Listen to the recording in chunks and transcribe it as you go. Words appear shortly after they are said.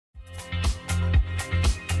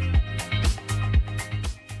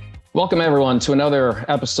Welcome, everyone, to another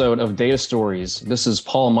episode of Data Stories. This is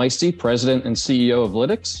Paul Meisty, President and CEO of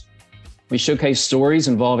Lytics. We showcase stories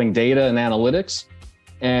involving data and analytics,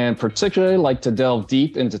 and particularly like to delve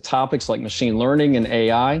deep into topics like machine learning and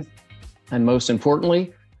AI. And most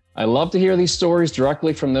importantly, I love to hear these stories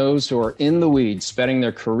directly from those who are in the weeds, spending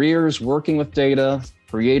their careers working with data,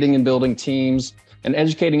 creating and building teams, and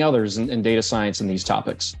educating others in data science in these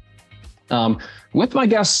topics. With my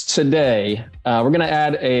guests today, we're going to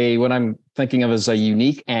add what I'm thinking of as a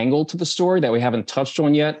unique angle to the story that we haven't touched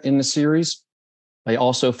on yet in the series. By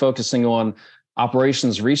also focusing on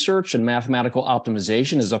operations research and mathematical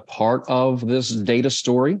optimization as a part of this data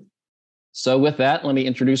story. So with that, let me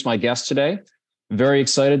introduce my guest today. Very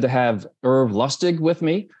excited to have Irv Lustig with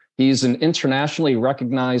me. He's an internationally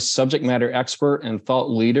recognized subject matter expert and thought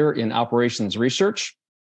leader in operations research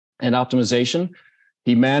and optimization.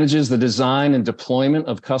 He manages the design and deployment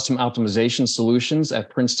of custom optimization solutions at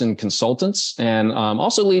Princeton Consultants, and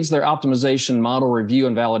also leads their optimization model review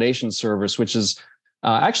and validation service, which is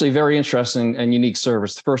actually very interesting and unique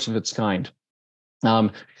service, the first of its kind. In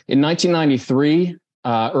 1993,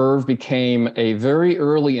 Irv became a very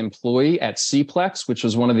early employee at CPlex, which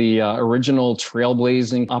was one of the original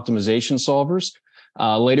trailblazing optimization solvers.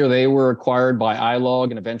 Later, they were acquired by iLog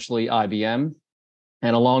and eventually IBM.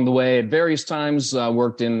 And along the way, at various times,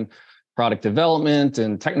 worked in product development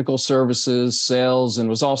and technical services, sales, and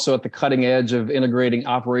was also at the cutting edge of integrating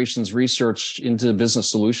operations research into business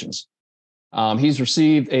solutions. He's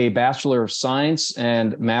received a Bachelor of Science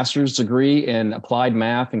and Master's degree in Applied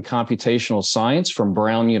Math and Computational Science from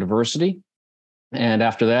Brown University. And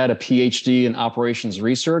after that, a Ph.D. in Operations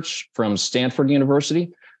Research from Stanford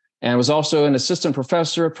University. And was also an assistant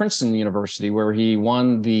professor at Princeton University, where he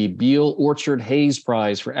won the Beale-Orchard-Hays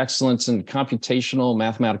Prize for excellence in computational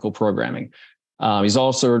mathematical programming. He's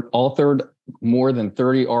also authored more than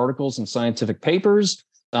 30 articles and scientific papers.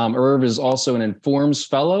 Irv is also an Informs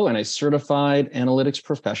Fellow and a certified analytics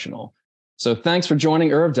professional. So thanks for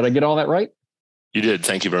joining, Irv. Did I get all that right? You did.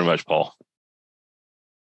 Thank you very much, Paul.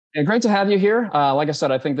 And great to have you here. Like I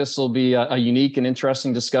said, I think this will be a unique and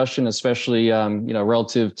interesting discussion, especially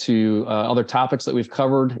relative to other topics that we've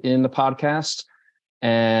covered in the podcast.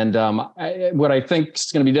 And what I think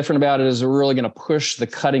is going to be different about it is we're really going to push the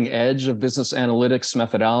cutting edge of business analytics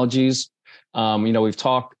methodologies. We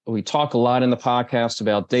talk a lot in the podcast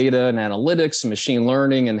about data and analytics and machine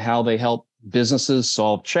learning and how they help businesses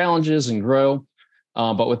solve challenges and grow.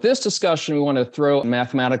 But with this discussion, we want to throw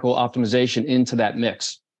mathematical optimization into that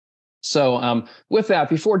mix. So with that,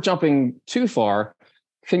 before jumping too far,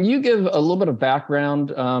 can you give a little bit of background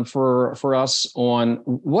for us on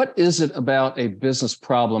what is it about a business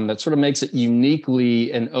problem that sort of makes it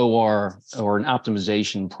uniquely an OR or an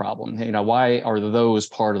optimization problem? Why are those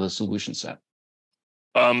part of the solution set?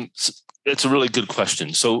 It's a really good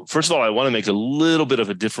question. So first of all, I want to make a little bit of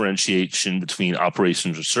a differentiation between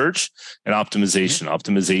operations research and optimization. Mm-hmm.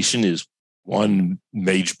 Optimization is one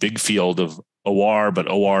major big field of OR, but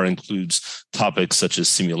OR includes topics such as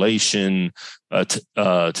simulation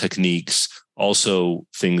techniques, also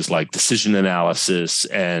things like decision analysis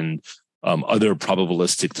and other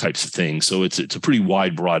probabilistic types of things. So it's a pretty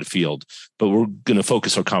wide, broad field, but we're going to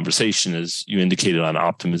focus our conversation, as you indicated, on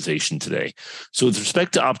optimization today. So with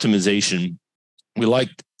respect to optimization, we like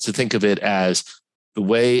to think of it as the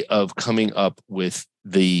way of coming up with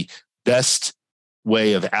the best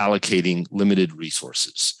way of allocating limited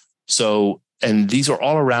resources. So, and these are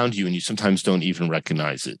all around you and you sometimes don't even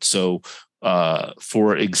recognize it. So,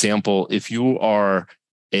 for example, if you are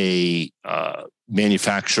a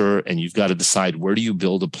manufacturer and you've got to decide where do you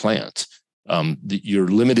build a plant, you're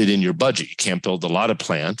limited in your budget. You can't build a lot of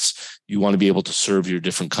plants. You want to be able to serve your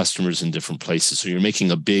different customers in different places. So you're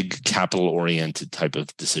making a big capital-oriented type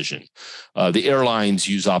of decision. The airlines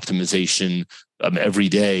use optimization every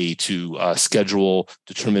day to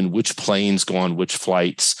determine which planes go on which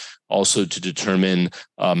flights, also to determine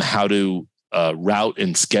how to route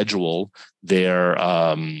and schedule their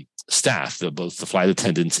staff, both the flight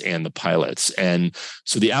attendants and the pilots. And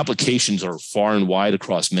so the applications are far and wide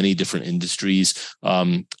across many different industries.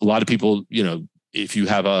 A lot of people, if you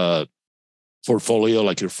have a portfolio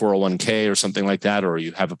like your 401k or something like that, or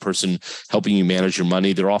you have a person helping you manage your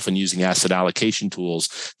money, they're often using asset allocation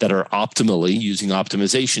tools that are optimally using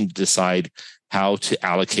optimization to decide how to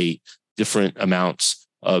allocate different amounts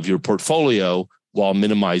of your portfolio while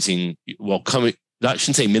minimizing, I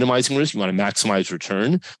shouldn't say minimizing risk. You want to maximize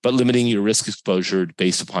return, but limiting your risk exposure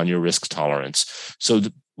based upon your risk tolerance. So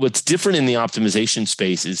what's different in the optimization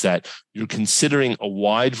space is that you're considering a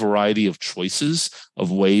wide variety of choices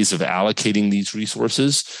of ways of allocating these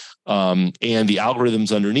resources. And the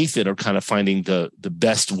algorithms underneath it are kind of finding the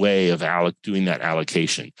best way of doing that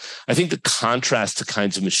allocation. I think the contrast to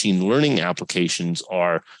kinds of machine learning applications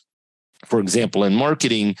are, for example, in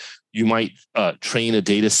marketing, you might train a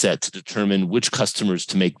data set to determine which customers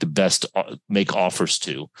to make offers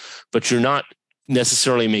to, but you're not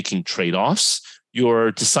necessarily making trade-offs.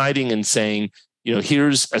 You're deciding and saying,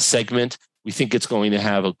 here's a segment. We think it's going to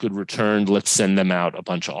have a good return. Let's send them out a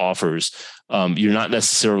bunch of offers. You're not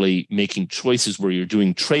necessarily making choices where you're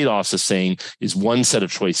doing trade-offs of saying, is one set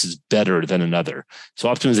of choices better than another? So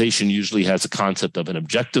optimization usually has a concept of an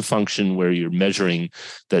objective function where you're measuring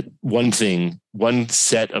that one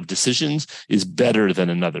set of decisions is better than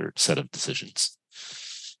another set of decisions.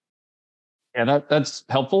 Yeah, that's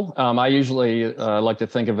helpful. I usually like to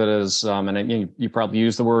think of it as, and you probably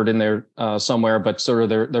use the word in there somewhere, but sort of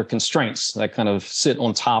they're constraints that kind of sit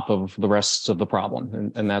on top of the rest of the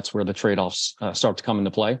problem, and that's where the trade-offs start to come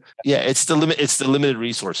into play. Yeah, it's the limit. It's the limited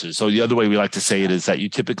resources. So the other way we like to say it is that you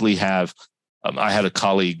typically have. I had a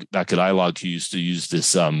colleague back at iLog who used to use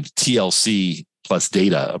this TLC plus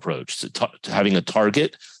data approach to having a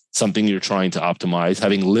target, something you're trying to optimize,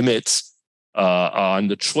 having limits on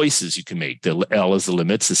the choices you can make. The L is the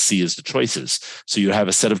limits, the C is the choices. So you have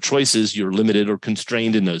a set of choices, you're limited or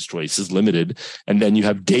constrained in those choices, limited, and then you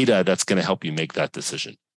have data that's going to help you make that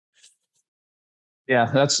decision.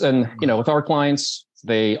 Yeah, with our clients,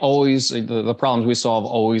 they always, the problems we solve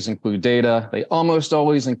always include data. They almost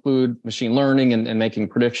always include machine learning and making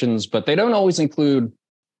predictions, but they don't always include,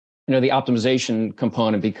 the optimization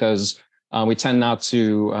component because we tend not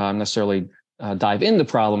to necessarily dive into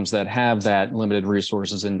problems that have that limited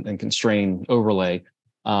resources and constrained overlay.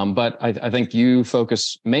 But I think you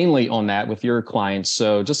focus mainly on that with your clients.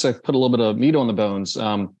 So just to put a little bit of meat on the bones,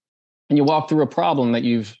 and you walk through a problem that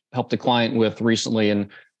you've helped a client with recently, and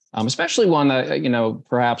especially one that,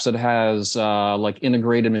 perhaps it has like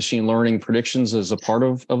integrated machine learning predictions as a part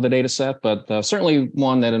of the data set, but certainly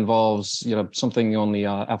one that involves, something on the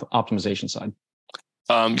optimization side.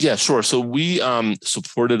 Yeah, sure. So we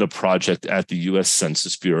supported a project at the U.S.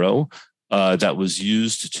 Census Bureau that was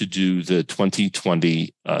used to do the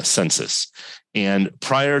 2020 census. And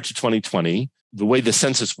prior to 2020, the way the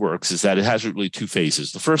census works is that it has really two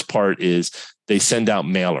phases. The first part is they send out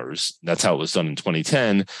mailers. That's how it was done in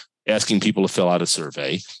 2010, asking people to fill out a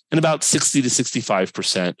survey. And about 60 to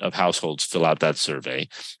 65% of households fill out that survey.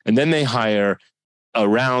 And then they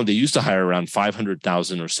used to hire around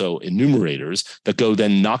 500,000 or so enumerators that go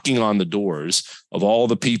then knocking on the doors of all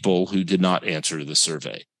the people who did not answer the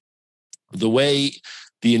survey. The way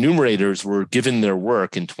the enumerators were given their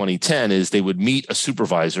work in 2010 is they would meet a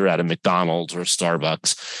supervisor at a McDonald's or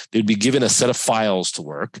Starbucks. They'd be given a set of files to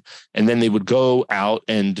work, and then they would go out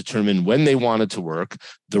and determine when they wanted to work,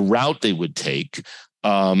 the route they would take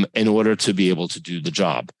in order to be able to do the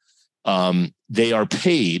job. They are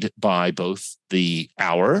paid by both the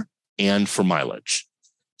hour and for mileage.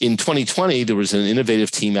 In 2020, there was an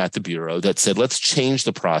innovative team at the Bureau that said, let's change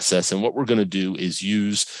the process. And what we're going to do is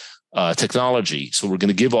use technology. So we're going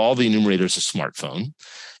to give all the enumerators a smartphone,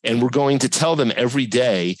 and we're going to tell them every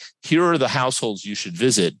day, here are the households you should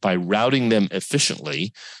visit by routing them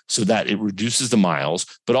efficiently so that it reduces the miles,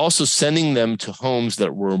 but also sending them to homes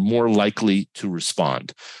that were more likely to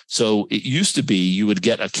respond. So it used to be you would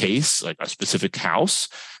get a case, like a specific house,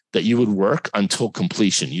 that you would work until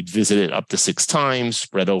completion. You'd visit it up to 6 times,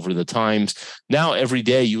 spread over the times. Now, every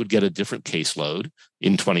day you would get a different caseload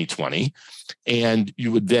in 2020, and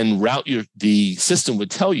you would then the system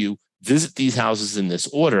would tell you, visit these houses in this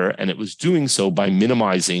order, and it was doing so by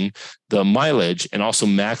minimizing the mileage and also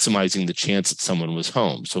maximizing the chance that someone was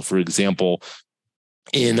home. So, for example,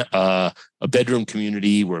 in a bedroom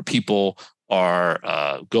community where people are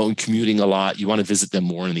commuting a lot, you want to visit them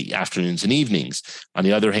more in the afternoons and evenings. On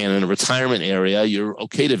the other hand, in a retirement area, you're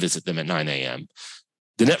okay to visit them at 9 a.m.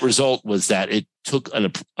 The net result was that it took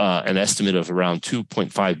an estimate of around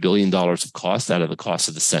 $2.5 billion of cost out of the cost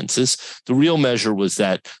of the census. The real measure was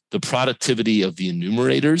that the productivity of the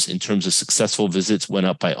enumerators in terms of successful visits went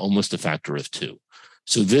up by almost a factor of 2.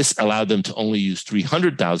 So this allowed them to only use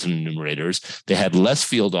 300,000 enumerators. They had less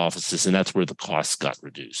field offices, and that's where the costs got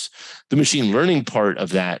reduced. The machine learning part of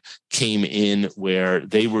that came in where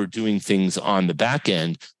they were doing things on the back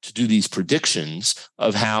end to do these predictions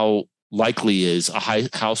of how likely is a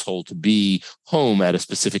household to be home at a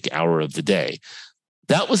specific hour of the day.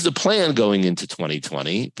 That was the plan going into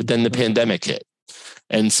 2020, but then the pandemic hit.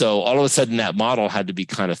 And so all of a sudden that model had to be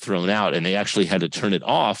kind of thrown out, and they actually had to turn it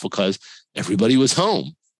off because everybody was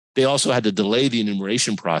home. They also had to delay the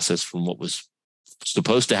enumeration process from what was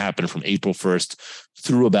supposed to happen from April 1st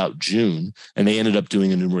through about June. And they ended up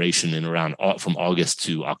doing enumeration in around from August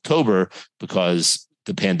to October because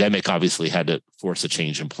the pandemic obviously had to force a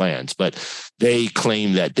change in plans. But they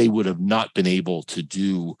claim that they would have not been able to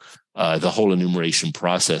do the whole enumeration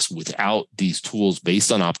process without these tools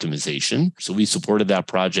based on optimization. So we supported that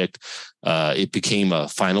project. It became a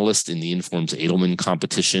finalist in the Informs Edelman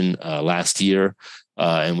competition last year.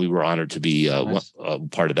 And we were honored to be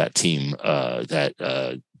part of that team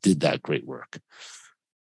that did that great work.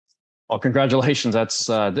 Well, congratulations. That's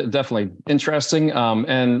definitely interesting.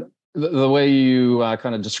 And the way you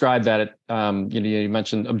kind of described that, you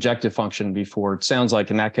mentioned objective function before. It sounds like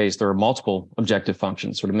in that case, there are multiple objective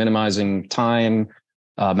functions, sort of minimizing time,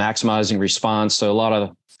 maximizing response. So a lot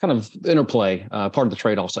of kind of interplay, part of the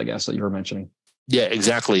trade-offs, I guess, that you were mentioning. Yeah,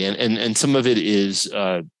 exactly. And some of it is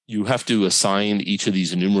you have to assign each of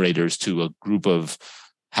these enumerators to a group of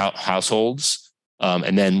households.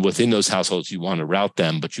 And then within those households, you want to route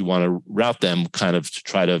them, but you want to route them kind of to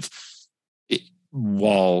try to,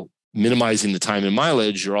 while minimizing the time and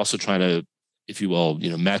mileage, you're also trying to, if you will,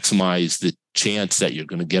 maximize the chance that you're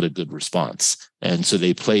going to get a good response. And so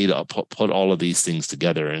they put all of these things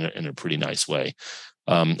together in a pretty nice way.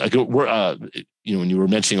 When you were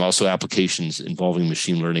mentioning also applications involving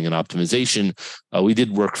machine learning and optimization, we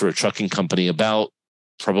did work for a trucking company about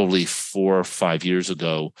probably 4 or 5 years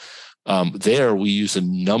ago. There, we use a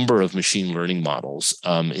number of machine learning models.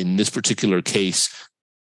 In this particular case,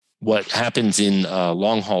 what happens in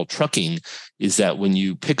long haul trucking is that when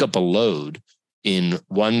you pick up a load in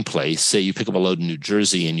one place, say you pick up a load in New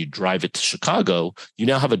Jersey and you drive it to Chicago, you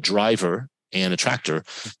now have a driver and a tractor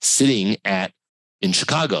sitting in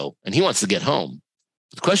Chicago, and he wants to get home.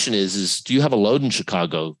 The question is do you have a load in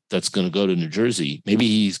Chicago that's going to go to New Jersey? Maybe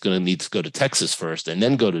he's going to need to go to Texas first and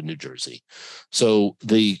then go to New Jersey. So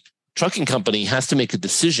the trucking company has to make a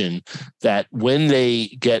decision that when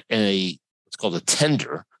they get what's called a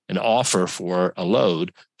tender, an offer for a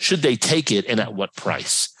load, should they take it and at what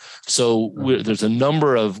price? So we built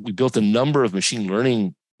a number of machine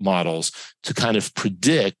learning models to kind of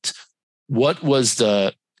predict what was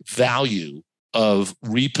the value of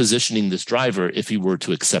repositioning this driver if he were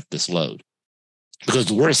to accept this load. Because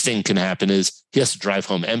the worst thing can happen is he has to drive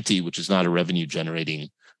home empty, which is not a revenue generating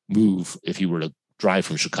move if he were to drive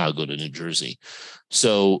from Chicago to New Jersey.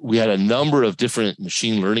 So we had a number of different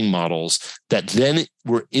machine learning models that then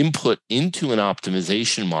were input into an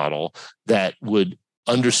optimization model that would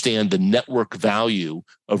understand the network value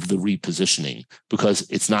of the repositioning, because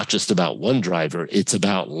it's not just about one driver, it's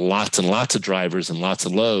about lots and lots of drivers and lots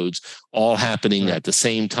of loads all happening at the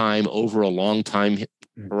same time over a long time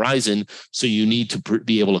horizon. So you need to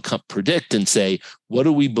be able to predict and say, what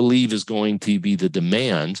do we believe is going to be the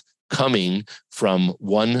demand coming from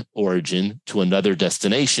one origin to another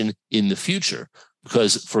destination in the future?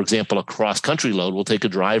 Because, for example, a cross-country load will take a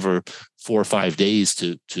driver 4 or 5 days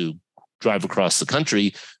to drive across the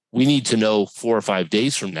country. We need to know 4 or 5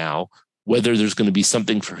 days from now whether there's going to be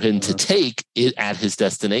something for him to take it at his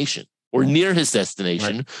destination or near his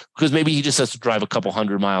destination, because maybe he just has to drive a couple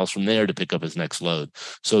 100 miles from there to pick up his next load.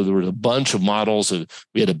 So there was a bunch of models.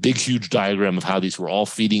 We had a big, huge diagram of how these were all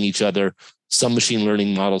feeding each other. Some machine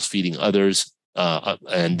learning models feeding others,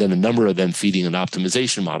 and then a number of them feeding an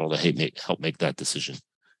optimization model to help make that decision.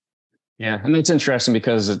 Yeah, and it's interesting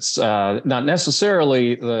because it's not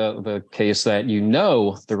necessarily the case that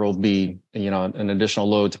there will be an additional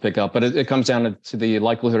load to pick up, but it comes down to the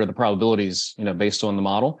likelihood or the probabilities based on the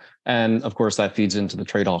model, and of course that feeds into the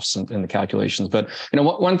trade-offs in the calculations. But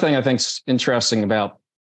one thing I think is interesting about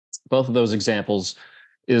both of those examples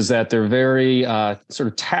is that they're very sort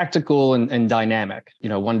of tactical and dynamic.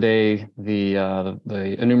 One day the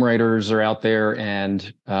enumerators are out there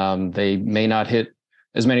and they may not hit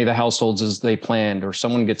as many of the households as they planned, or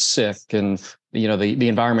someone gets sick and the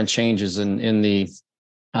environment changes. In the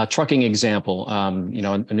trucking example, a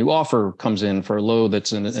new offer comes in for a load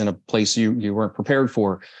that's in a place you weren't prepared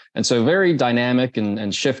for, and so very dynamic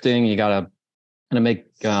and shifting. You got to make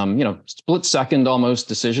split second almost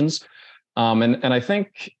decisions. And I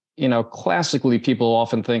think, classically people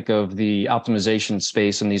often think of the optimization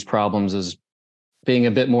space in these problems as being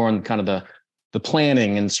a bit more on kind of the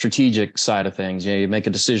planning and strategic side of things. You make a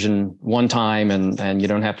decision one time and you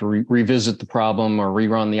don't have to revisit the problem or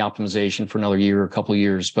rerun the optimization for another year or a couple of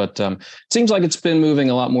years. But it seems like it's been moving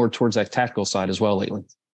a lot more towards that tactical side as well lately.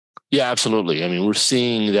 Yeah, absolutely. I mean, we're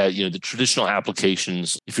seeing that, the traditional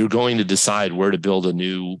applications, if you're going to decide where to build a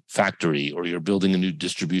new factory or you're building a new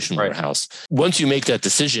distribution warehouse, once you make that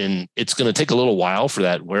decision, it's going to take a little while for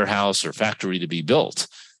that warehouse or factory to be built.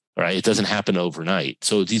 right? It doesn't happen overnight.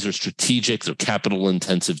 So these are strategic, they're capital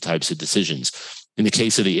intensive types of decisions. In the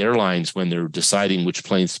case of the airlines, when they're deciding which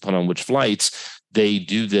planes to put on which flights, they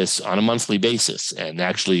do this on a monthly basis. And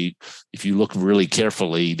actually, if you look really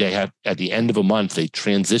carefully, they have at the end of a month, they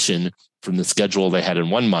transition from the schedule they had in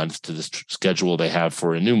 1 month to the schedule they have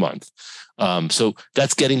for a new month. So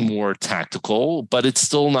that's getting more tactical, but it's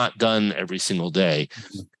still not done every single day.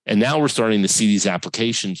 And now we're starting to see these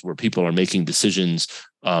applications where people are making decisions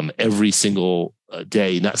every single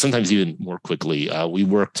day, not sometimes even more quickly. We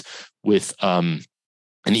worked with an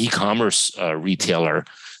e-commerce retailer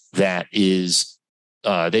that is,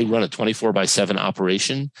 they run a 24/7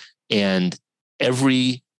 operation, and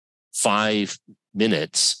every 5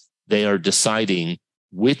 minutes, they are deciding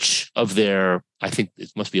which of their, I think it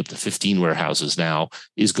must be up to 15 warehouses now,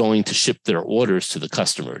 is going to ship their orders to the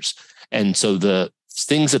customers. And so the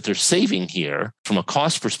things that they're saving here from a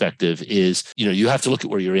cost perspective is, you have to look at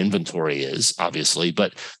where your inventory is, obviously,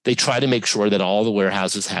 but they try to make sure that all the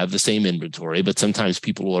warehouses have the same inventory, but sometimes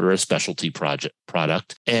people order a specialty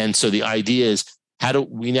product. And so the idea is, how do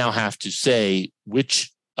we now have to say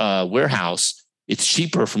which warehouse it's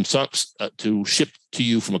cheaper to ship to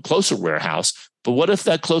you from a closer warehouse, but what if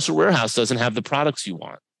that closer warehouse doesn't have the products you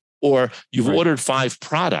want? Or you've ordered 5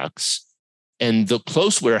 products and the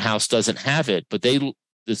close warehouse doesn't have it, but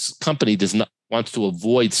this company wants to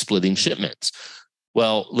avoid splitting shipments.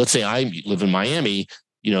 Well, let's say I live in Miami,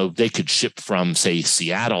 they could ship from, say,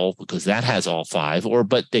 Seattle because that has all 5,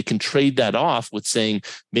 but they can trade that off with saying,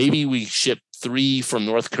 maybe we ship 3 from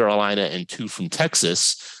North Carolina and 2 from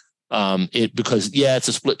Texas. Because it's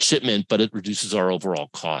a split shipment, but it reduces our overall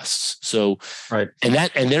costs. So,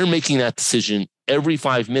 and they're making that decision every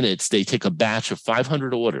 5 minutes. They take a batch of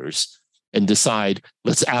 500 orders and decide,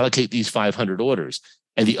 let's allocate these 500 orders.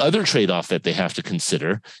 And the other trade-off that they have to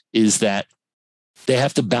consider is that they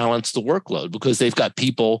have to balance the workload, because they've got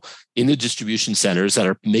people in the distribution centers that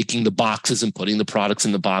are making the boxes and putting the products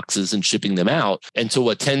in the boxes and shipping them out. And so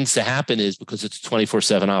what tends to happen is, because it's a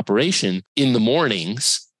 24/7 operation, in the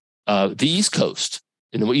mornings, the East Coast,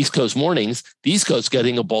 in the East Coast mornings, the East Coast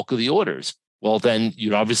getting a bulk of the orders. Well, then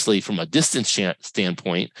you're obviously, from a distance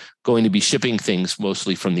standpoint, going to be shipping things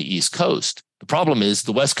mostly from the East Coast. The problem is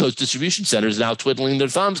the West Coast distribution center is now twiddling their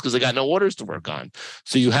thumbs because they got no orders to work on.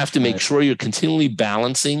 So you have to make sure you're continually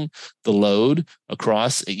balancing the load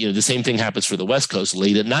across. The same thing happens for the West Coast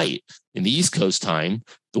late at night. In the East Coast time,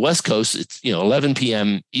 the West Coast, it's 11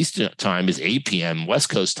 p.m. Eastern time is 8 p.m. West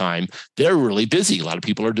Coast time. They're really busy. A lot of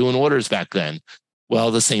people are doing orders back then.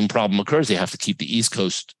 Well, the same problem occurs. They have to keep the East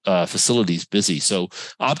Coast facilities busy. So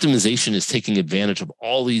optimization is taking advantage of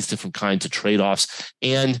all these different kinds of trade-offs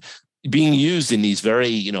and being used in these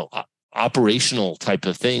very, operational type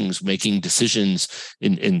of things, making decisions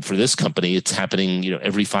in for this company, it's happening,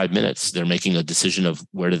 every 5 minutes. They're making a decision of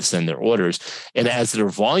where to send their orders. And as their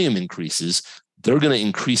volume increases, they're going to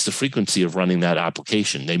increase the frequency of running that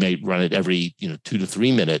application. They may run it every, 2 to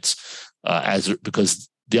 3 minutes because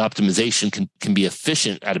the optimization can be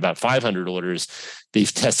efficient at about 500 orders.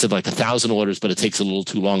 They've tested like 1,000 orders, but it takes a little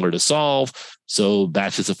too longer to solve. So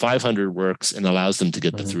batches of 500 works and allows them to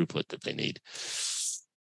get the throughput that they need.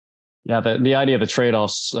 Yeah, the idea of the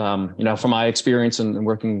trade-offs, from my experience and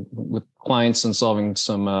working with clients and solving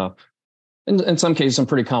some, in some cases, some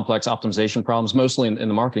pretty complex optimization problems, mostly in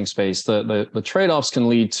the marketing space, the trade-offs can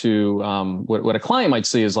lead to what a client might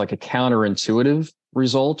see as like a counterintuitive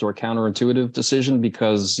result or a counterintuitive decision,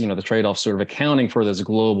 because the trade-offs sort of accounting for this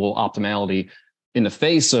global optimality in the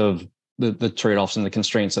face of the trade-offs and the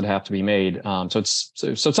constraints that have to be made.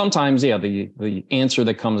 So sometimes, the answer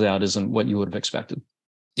that comes out isn't what you would have expected.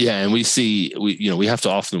 Yeah, and we have to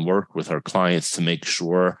often work with our clients to make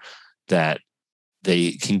sure that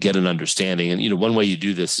they can get an understanding. And one way you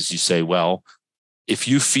do this is you say, well, if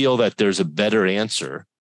you feel that there's a better answer,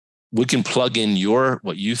 we can plug in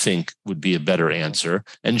what you think would be a better answer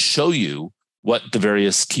and show you what the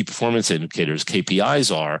various key performance indicators,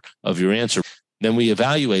 KPIs, are of your answer. Then we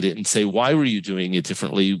evaluate it and say, why were you doing it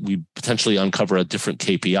differently? We potentially uncover a different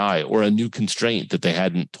KPI or a new constraint that they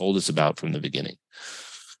hadn't told us about from the beginning.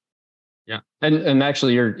 Yeah. And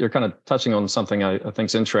actually you're kind of touching on something I think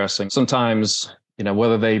is interesting. Sometimes,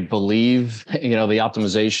 whether they believe, the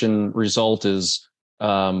optimization result is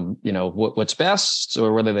what's best,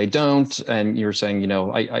 or whether they don't. And you're saying,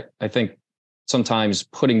 I think sometimes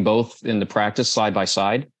putting both into practice side by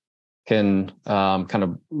side can kind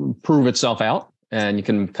of prove itself out, and you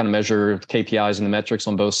can kind of measure KPIs and the metrics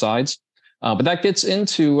on both sides. But that gets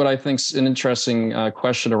into what I think is an interesting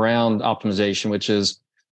question around optimization, which is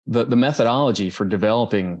the methodology for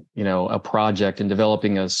developing, a project and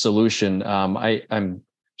developing a solution. I'm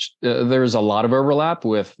there's a lot of overlap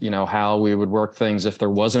with, how we would work things if there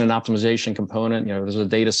wasn't an optimization component. There's a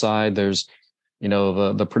data side, there's,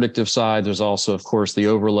 the predictive side. There's also, of course, the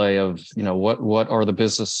overlay of, what are the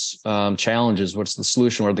business challenges? What's the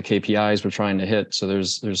solution? What are the KPIs we're trying to hit? So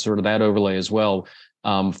there's sort of that overlay as well.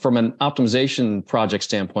 From an optimization project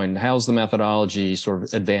standpoint, how's the methodology sort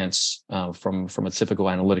of advance from a typical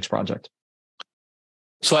analytics project?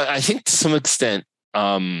 So I think to some extent,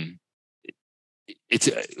 it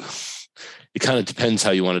kind of depends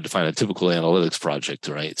how you want to define a typical analytics project,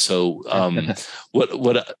 right? So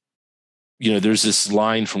there's this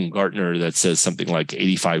line from Gartner that says something like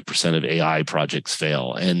 85% of AI projects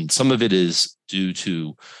fail. And some of it is due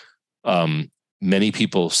to many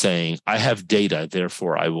people saying, I have data,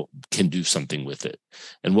 therefore can do something with it.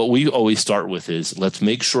 And what we always start with is, let's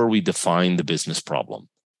make sure we define the business problem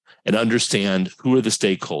and understand who are the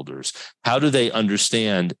stakeholders. How do they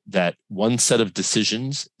understand that one set of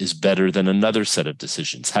decisions is better than another set of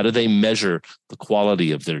decisions? How do they measure the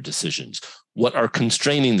quality of their decisions? What are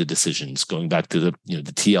constraining the decisions? Going back to the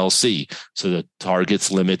TLC, so the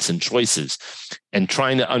targets, limits, and choices, and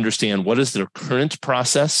trying to understand what is their current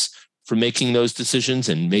process for making those decisions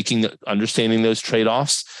and understanding those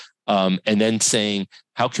trade-offs, and then saying,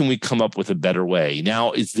 how can we come up with a better way?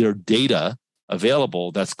 Now, is there data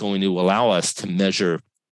available that's going to allow us to measure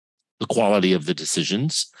the quality of the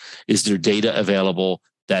decisions? Is there data available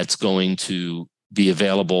that's going to be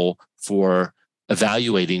available for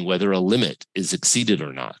evaluating whether a limit is exceeded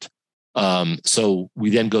or not? So we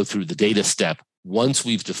then go through the data step. Once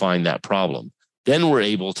we've defined that problem, then we're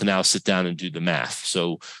able to now sit down and do the math.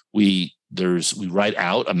 So we write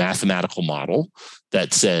out a mathematical model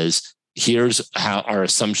that says, here's how our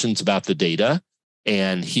assumptions about the data,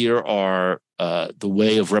 and here are the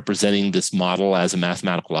way of representing this model as a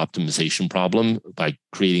mathematical optimization problem by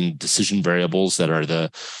creating decision variables that are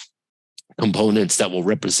the components that will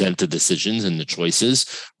represent the decisions and the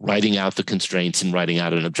choices, writing out the constraints and writing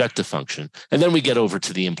out an objective function. And then we get over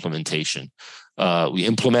to the implementation. We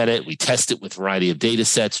implement it, we test it with a variety of data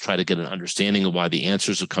sets, try to get an understanding of why the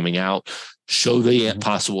answers are coming out, show the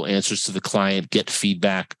possible answers to the client, get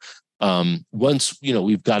feedback. Once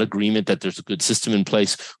we've got agreement that there's a good system in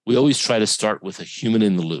place, we always try to start with a human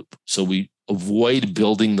in the loop. So we avoid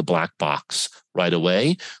building the black box right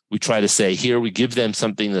away. We try to say, here, we give them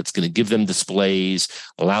something that's going to give them displays,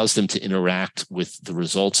 allows them to interact with the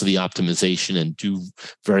results of the optimization and do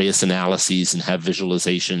various analyses and have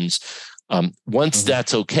visualizations. Once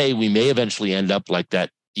that's okay, we may eventually end up like that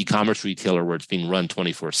e-commerce retailer where it's being run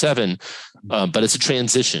 24/7, but it's a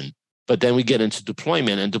transition. But then we get into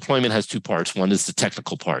deployment, and deployment has two parts. One is the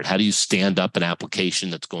technical part. How do you stand up an application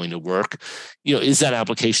that's going to work? Is that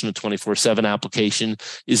application a 24/7 application?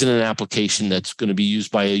 Is it an application that's going to be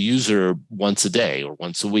used by a user once a day or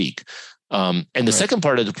once a week? And the second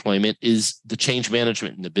part of deployment is the change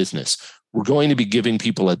management in the business. We're going to be giving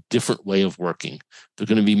people a different way of working. They're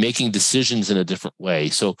going to be making decisions in a different way.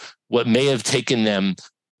 So what may have taken them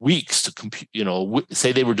weeks to compute,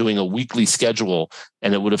 say they were doing a weekly schedule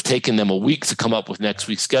and it would have taken them a week to come up with next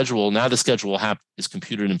week's schedule. Now the schedule is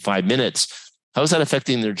computed in 5 minutes. How is that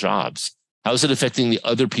affecting their jobs? How is it affecting the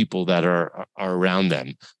other people that are around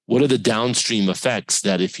them? What are the downstream effects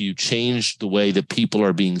that if you change the way that people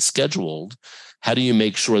are being scheduled, how do you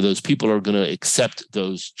make sure those people are going to accept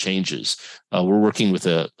those changes? We're working with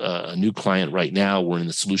a new client right now. We're in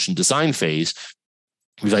the solution design phase.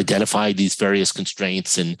 We've identified these various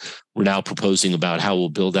constraints, and we're now proposing about how we'll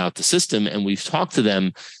build out the system. And we've talked to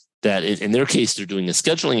them that in their case, they're doing a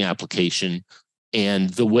scheduling application. And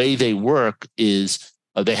the way they work is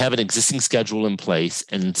they have an existing schedule in place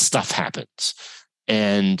and stuff happens.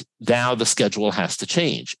 And now the schedule has to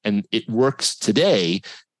change. And it works today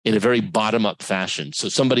in a very bottom-up fashion. So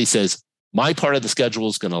somebody says, my part of the schedule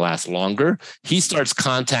is going to last longer. He starts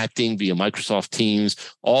contacting via Microsoft Teams,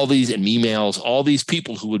 all these and emails, all these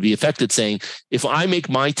people who would be affected saying, if I make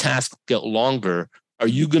my task get longer, are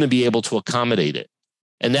you going to be able to accommodate it?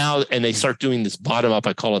 And they start doing this bottom up,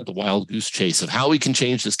 I call it the wild goose chase of how we can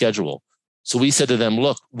change the schedule. So we said to them,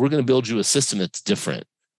 look, we're going to build you a system that's different.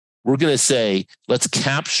 We're going to say, let's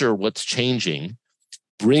capture what's changing.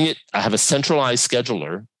 Bring it. I have a centralized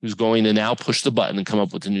scheduler who's going to now push the button and come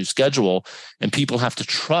up with a new schedule. And people have to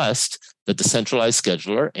trust that the centralized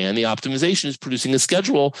scheduler and the optimization is producing a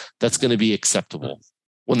schedule that's going to be acceptable.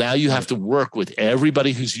 Well, now you have to work with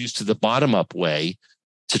everybody who's used to the bottom-up way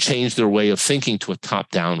to change their way of thinking to a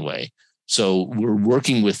top-down way. So we're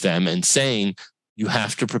working with them and saying, you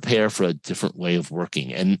have to prepare for a different way of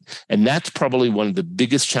working. And that's probably one of the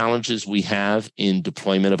biggest challenges we have in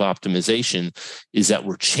deployment of optimization, is that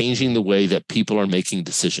we're changing the way that people are making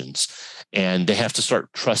decisions. And they have to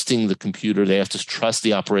start trusting the computer. They have to trust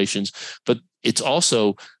the operations. But it's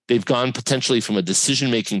also, they've gone potentially from a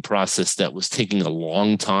decision-making process that was taking a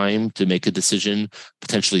long time to make a decision,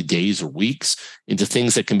 potentially days or weeks, into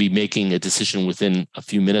things that can be making a decision within a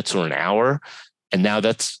few minutes or an hour. And now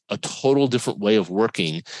that's a total different way of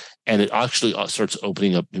working. And it actually starts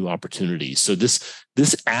opening up new opportunities. So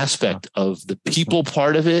this aspect of the people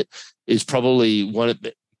part of it is probably one of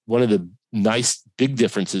the nice big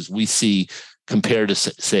differences we see compared to,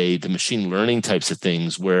 say, the machine learning types of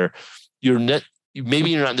things, where maybe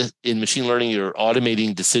you're not in machine learning, you're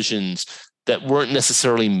automating decisions that weren't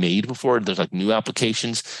necessarily made before. There's like new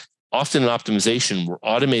applications. Often in optimization, we're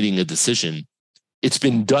automating a decision. It's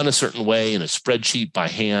been done a certain way in a spreadsheet by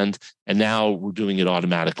hand, and now we're doing it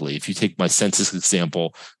automatically. If you take my census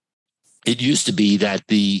example, it used to be that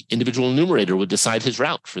the individual enumerator would decide his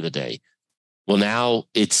route for the day. Well, now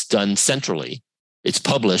it's done centrally. It's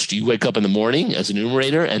published. You wake up in the morning as an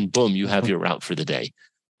enumerator and boom, you have your route for the day.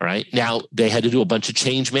 All right. Now they had to do a bunch of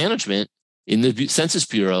change management in the Census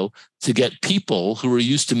Bureau to get people who were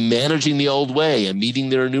used to managing the old way and meeting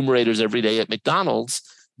their enumerators every day at McDonald's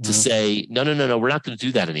to say, no, we're not going to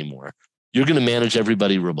do that anymore. You're going to manage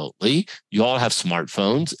everybody remotely. You all have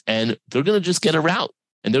smartphones, and they're going to just get a route,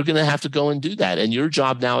 and they're going to have to go and do that. And your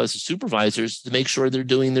job now as a supervisor is to make sure they're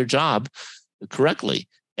doing their job correctly.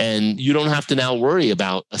 And you don't have to now worry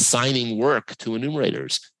about assigning work to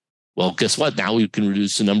enumerators. Well, guess what? Now we can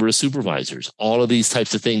reduce the number of supervisors. All of these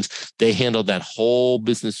types of things, they handled that whole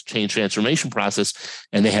business change transformation process,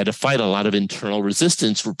 and they had to fight a lot of internal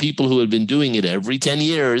resistance for people who had been doing it every 10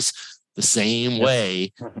 years the same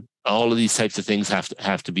way. All of these types of things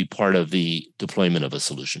have to be part of the deployment of a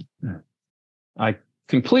solution. I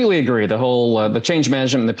completely agree. The whole the change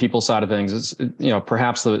management and the people side of things is,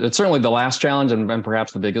 perhaps it's certainly the last challenge and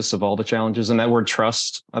perhaps the biggest of all the challenges. And that word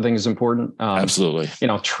trust, I think, is important. Absolutely.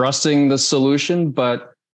 Trusting the solution,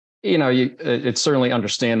 but it's certainly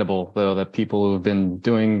understandable though that people who have been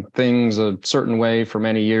doing things a certain way for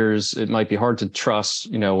many years, it might be hard to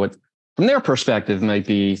trust. What from their perspective might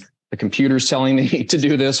be the computer's telling me to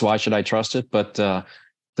do this. Why should I trust it? But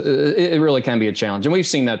it really can be a challenge, and we've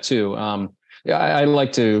seen that too. I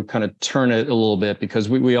like to kind of turn it a little bit, because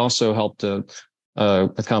we also helped a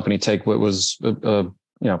company take what was a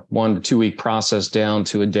 1 to 2 week process down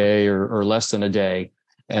to a day or less than a day.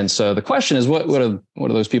 And so the question is, what do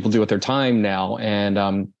those people do with their time now? And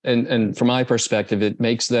from my perspective, it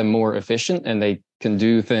makes them more efficient, and they can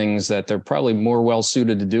do things that they're probably more well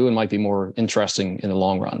suited to do and might be more interesting in the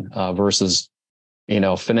long run versus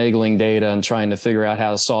finagling data and trying to figure out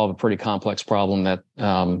how to solve a pretty complex problem that,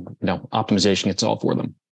 optimization can solve for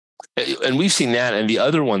them. And we've seen that. And the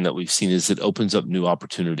other one that we've seen is it opens up new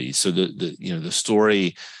opportunities. So the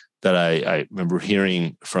story that I remember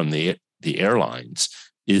hearing from the airlines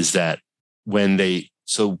is that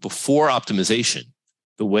before optimization,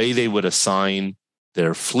 the way they would assign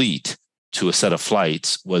their fleet to a set of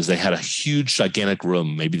flights was they had a huge, gigantic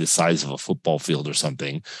room, maybe the size of a football field or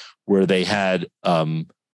something, where they had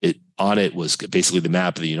it was basically the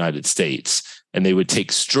map of the United States, and they would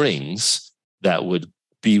take strings that would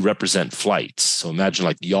represent flights. So imagine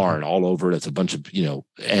like yarn all over. That's a bunch of,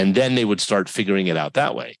 and then they would start figuring it out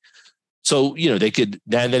that way. So, they could,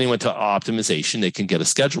 then they went to optimization, they can get a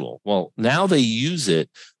schedule. Well, now they use it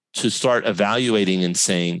to start evaluating and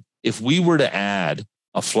saying, if we were to add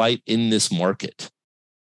a flight in this market,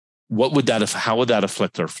 how would that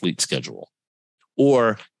affect our fleet schedule?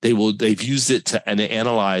 Or they've used it to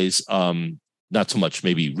analyze, not so much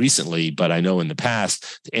maybe recently, but I know in the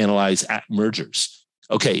past, to analyze mergers.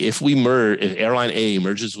 Okay, if airline A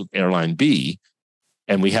merges with airline B,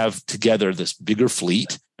 and we have together this bigger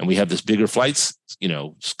fleet, and we have this bigger flights,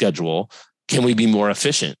 schedule, can we be more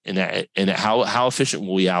efficient? And how efficient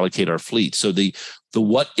will we allocate our fleet? So the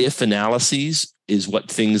what if analyses is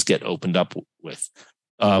what things get opened up with.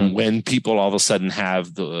 When people all of a sudden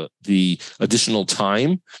have the additional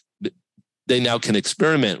time, they now can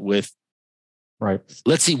experiment with, right.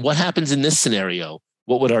 Let's see what happens in this scenario.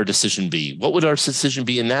 What would our decision be? What would our decision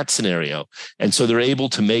be in that scenario? And so they're able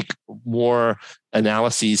to make more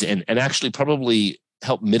analyses and actually probably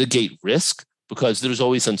help mitigate risk, because there's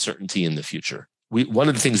always uncertainty in the future. One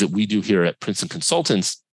of the things that we do here at Princeton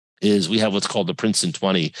Consultants is we have what's called the Princeton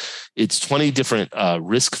 20. It's 20 different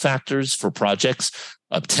risk factors for projects.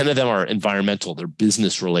 10 of them are environmental. They're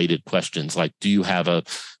business related questions. Like, do you have a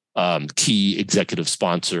key executive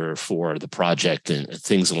sponsor for the project and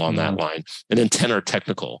things along that line. And then 10 are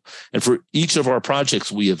technical. And for each of our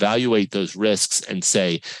projects, we evaluate those risks and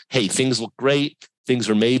say, hey, things look great, things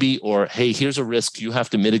are maybe, or hey, here's a risk you have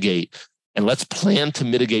to mitigate. And let's plan to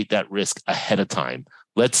mitigate that risk ahead of time.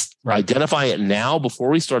 Let's identify it now before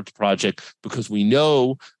we start the project, because we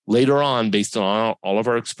know later on, based on all of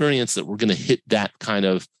our experience, that we're going to hit that kind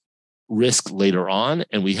of risk later on,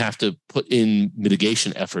 and we have to put in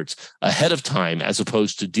mitigation efforts ahead of time as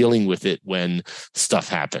opposed to dealing with it when stuff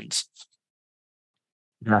happens.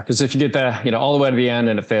 Yeah, because if you get that, all the way to the end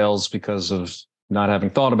and it fails because of not having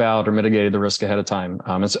thought about or mitigated the risk ahead of time,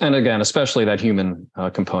 and again, especially that human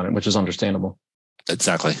component, which is understandable.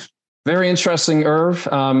 Exactly. Very interesting, Irv.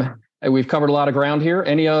 We've covered a lot of ground here.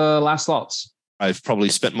 Any last thoughts? I've probably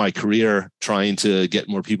spent my career trying to get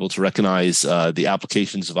more people to recognize the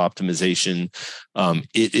applications of optimization.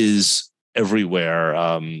 It is everywhere.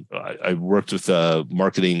 I worked with a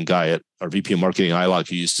marketing guy at our VP of marketing, ILOC,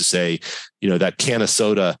 who used to say, that can of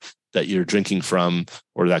soda that you're drinking from,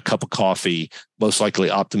 or that cup of coffee, most likely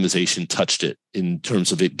optimization touched it in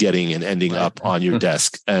terms of it getting and ending up on your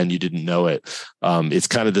desk, and you didn't know it. It's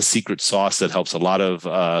kind of the secret sauce that helps a lot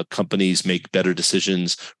of companies make better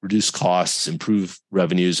decisions, reduce costs, improve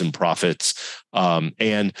revenues and profits,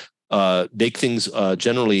 and make things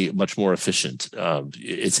generally much more efficient.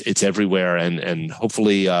 It's everywhere, and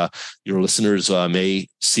hopefully your listeners may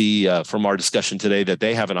see from our discussion today that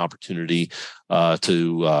they have an opportunity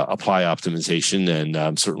to apply optimization,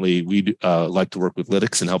 and certainly we'd like to work with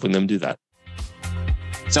Lytx in helping them do that.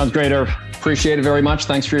 Sounds great, Irv. Appreciate it very much.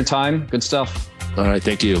 Thanks for your time. Good stuff. All right.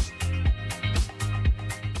 Thank you.